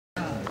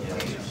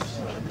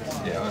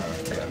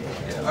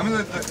I mean,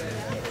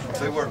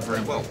 they work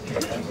very well.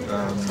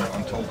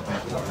 I'm told the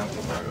people that have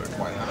them are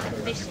quite happy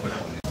with the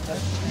equipment.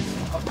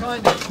 I've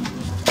kind of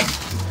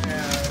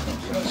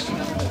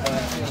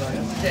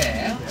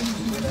there.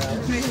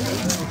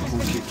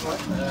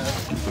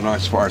 It's a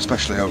nice fire,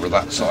 especially over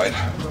that side,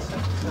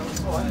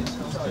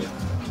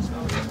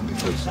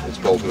 because it's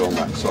bolted on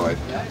that side.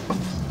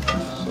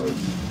 So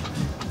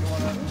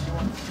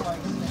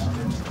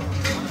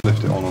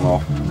lift it on and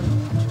off.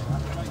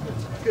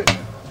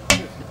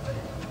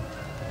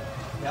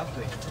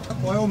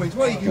 By all means,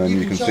 well, And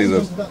you can see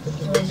that's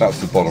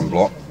the bottom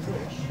block.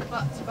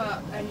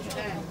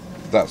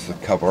 That's the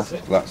cover.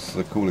 That's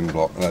the cooling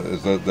block.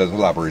 There's a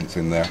labyrinth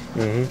in there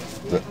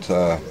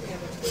that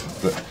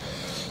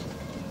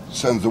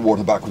sends the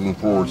water backwards and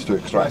forwards to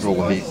extract all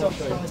the heat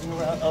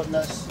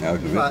out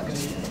of it,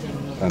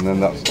 and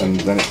then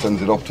it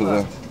sends it off to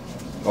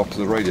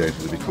the radiator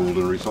to be cooled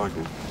and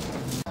recycled.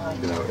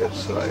 You know, it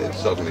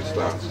suddenly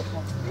starts.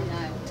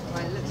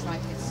 Well, it looks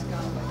like it's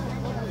gone.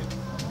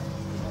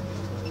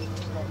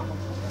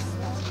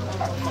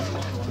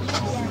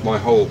 My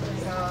whole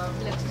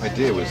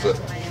idea was that,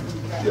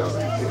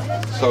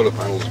 solar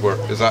panels were.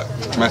 Is that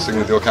messing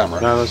with your camera?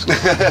 No, that's good.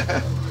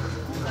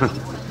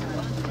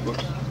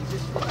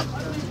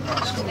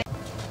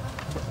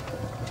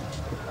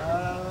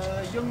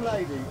 young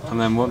lady. And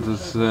then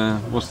what's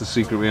the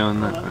secret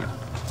behind that?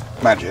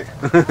 Magic.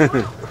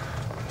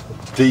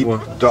 Deep,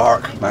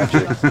 dark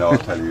magic. No, I'll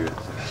tell you.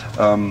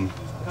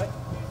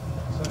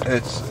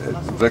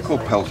 They're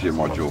called Peltier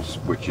modules,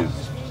 which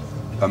is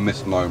a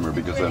misnomer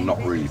because they're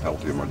not really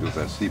Peltier modules,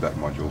 they're Seebeck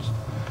modules.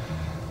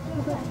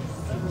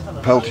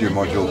 Peltier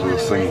modules are the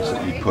things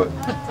that you put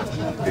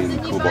in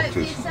cool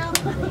boxes.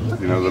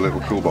 You know, the little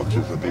cool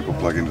boxes that people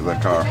plug into their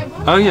car.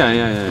 Oh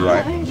yeah.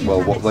 Right.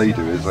 Well, what they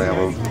do is they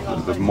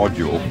have the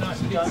module.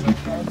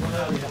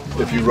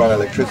 If you run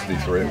electricity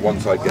through it, one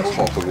side gets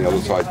hot and the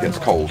other side gets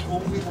cold.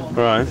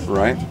 Right.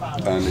 Right.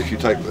 And if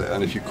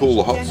you cool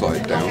the hot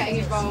side down,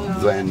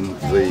 then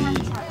the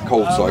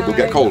cold side will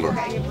get colder.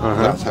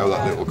 That's how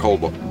that little cool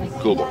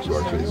box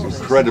works. It's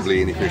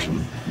incredibly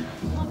inefficient.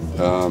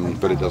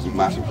 But it doesn't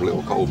matter for a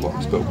little cold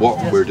box. But what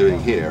we're doing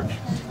here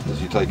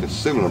is you take a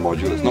similar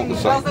module, it's not the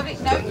same,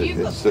 but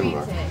it's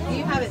similar.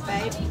 You have it,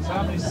 babe.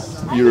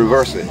 You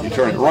reverse it, you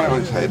turn it right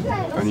on its head,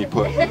 and you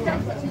put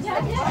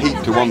heat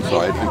to one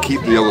side and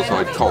keep the other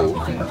side cold,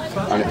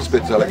 and it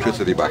spits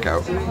electricity back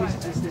out.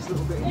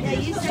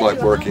 It's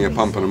like working a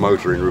pump and a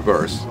motor in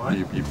reverse.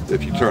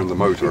 If you turn the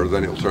motor,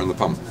 then it'll turn the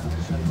pump.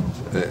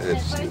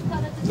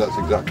 That's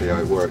exactly how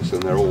it works,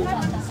 and they're all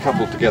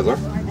coupled together.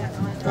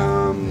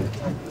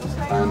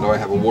 And I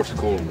have a water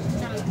cooling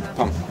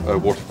pump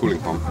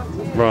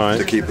Right.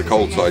 to keep the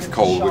cold side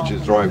cold,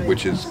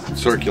 which is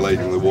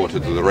circulating the water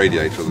to the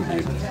radiator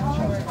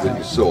that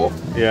you saw.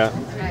 Yeah.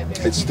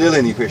 It's still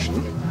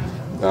inefficient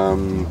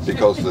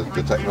because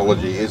the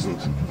technology isn't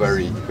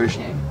very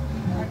efficient,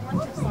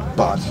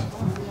 but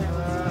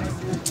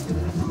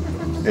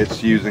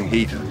it's using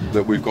heat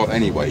that we've got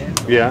anyway.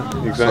 Yeah,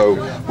 exactly.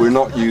 So we're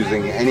not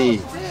using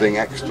anything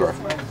extra.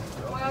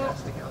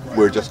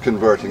 We're just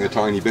converting a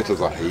tiny bit of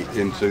that heat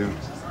into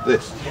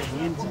this.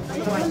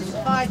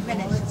 5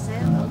 minutes.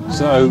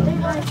 So,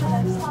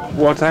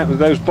 what happened with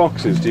those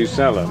boxes? Do you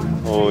sell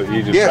them, or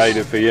you just made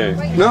it for you?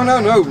 No.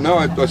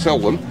 I sell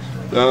them.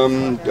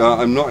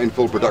 I'm not in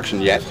full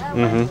production yet.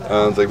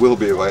 They will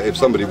be. If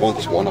somebody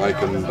wants one, I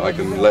can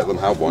let them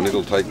have one.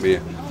 It'll take me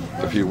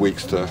a few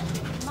weeks to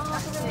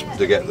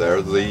get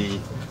there. The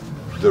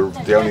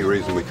only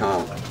reason we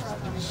can't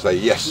say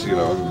yes,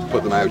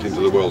 put them out into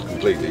the world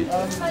completely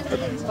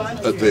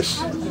at this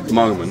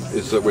moment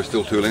is that we're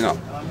still tooling up.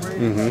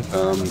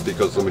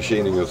 Because the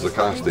machining of the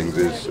castings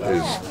is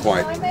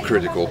quite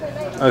critical.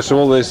 So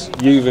all this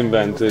you've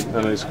invented,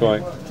 and it's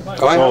quite,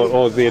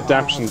 or the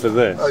adaptation for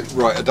this.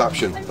 Right,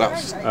 adaptation.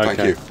 That's thank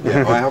you.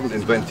 Yeah, I haven't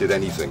invented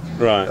anything.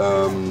 Right.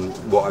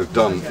 What I've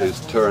done is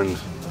turned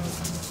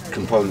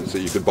components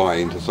that you could buy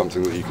into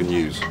something that you can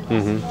use.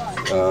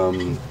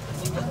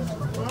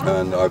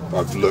 And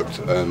I've looked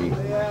and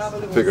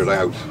figured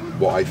out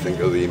what I think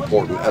are the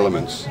important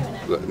elements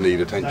that need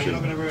attention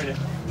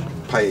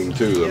paying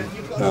to them.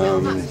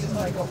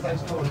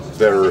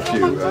 There are a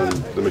few, and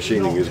the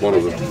machining is one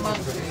of them.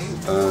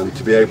 And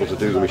to be able to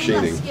do the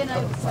machining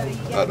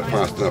at a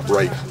fast enough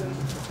rate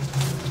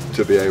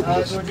to be able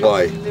to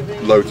supply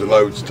loads and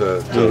loads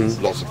to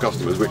lots of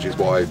customers, which is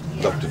what I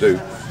love to do,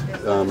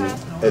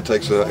 it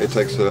takes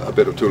a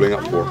bit of tooling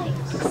up for.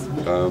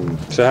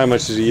 So how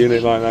much is a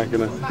unit like that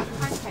going to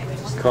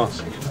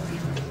cost?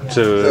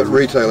 At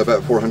retail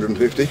about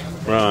 450.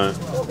 Right.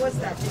 What was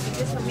that?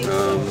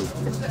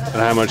 And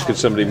how much could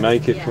somebody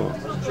make it for?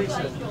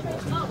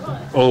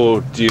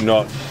 Or do you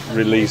not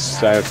release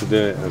how to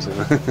do it?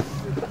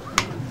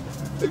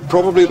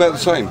 Probably about the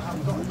same.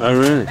 Oh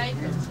really?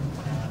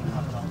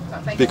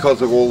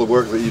 Because of all the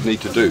work that you need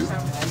to do.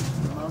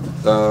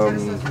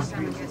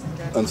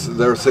 And so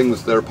there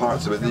are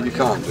parts of it that you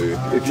can't do.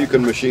 If you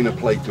can machine a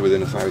plate to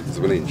within 1/1000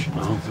 of an inch,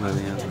 Oh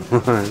bloody hell.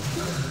 Right.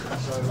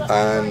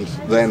 and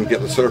then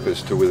get the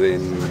surface to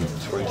within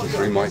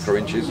 23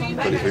 microinches,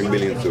 23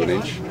 millionths of an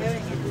inch.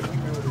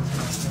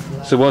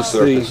 So what's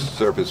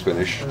Surface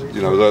finish,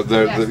 you know,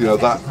 you know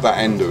that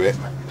end of it.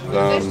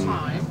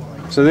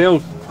 So the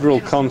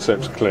overall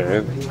concept's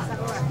clear.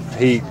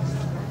 Heat,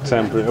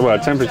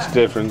 temperature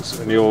difference,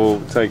 and you're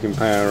taking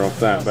power off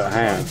that. But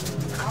how?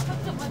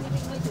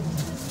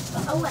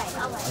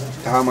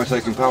 How am I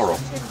taking power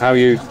off? How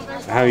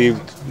are you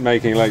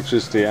making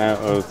electricity out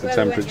of the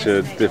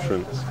temperature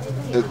difference?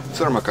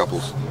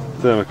 Thermocouples.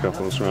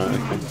 Thermocouples, right?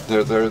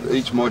 Okay.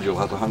 Each module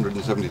has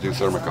 172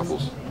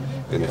 thermocouples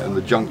in it, and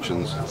the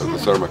junctions of the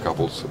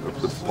thermocouples,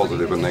 the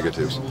positive and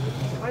negatives,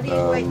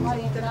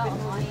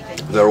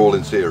 they're all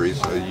in series.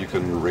 You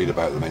can read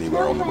about them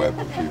anywhere on the web.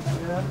 If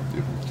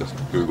you just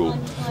Google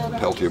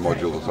Peltier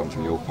module or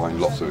something, you'll find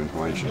lots of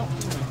information.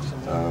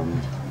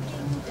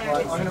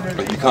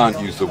 But you can't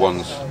use the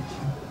ones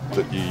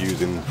that you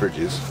use in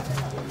fridges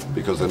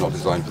because they're not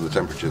designed for the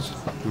temperatures.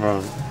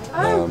 Right.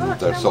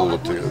 They're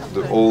soldered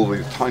to all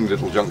these tiny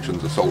little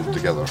junctions are soldered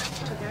together,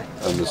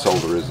 and the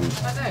solder isn't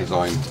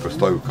designed for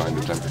stove kind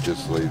of temperatures,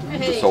 so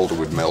the solder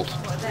would melt.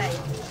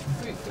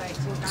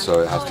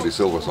 So it has to be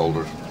silver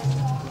soldered.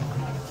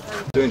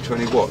 Doing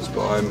 20 watts,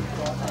 but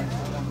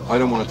I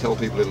don't want to tell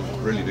people it'll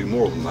really do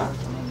more than that.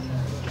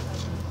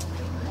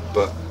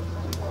 But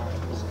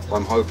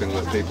I'm hoping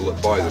that people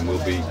that buy them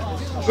will be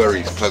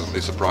very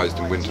pleasantly surprised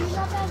in winter.